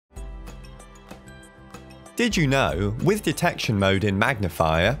Did you know, with detection mode in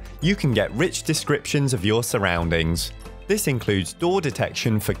Magnifier, you can get rich descriptions of your surroundings. This includes door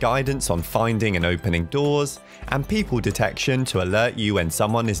detection for guidance on finding and opening doors, and people detection to alert you when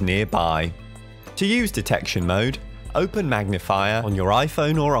someone is nearby. To use detection mode, open Magnifier on your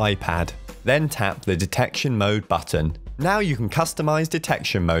iPhone or iPad, then tap the detection mode button. Now you can customize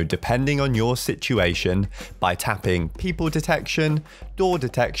detection mode depending on your situation by tapping people detection, door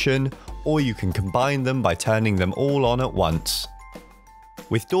detection, or you can combine them by turning them all on at once.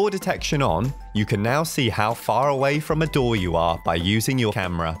 With door detection on, you can now see how far away from a door you are by using your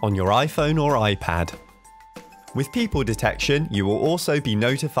camera on your iPhone or iPad. With people detection, you will also be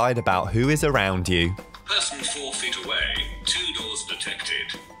notified about who is around you. Person 4 feet away, 2 doors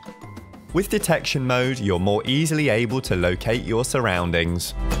detected. With detection mode, you're more easily able to locate your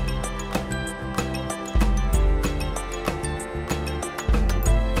surroundings.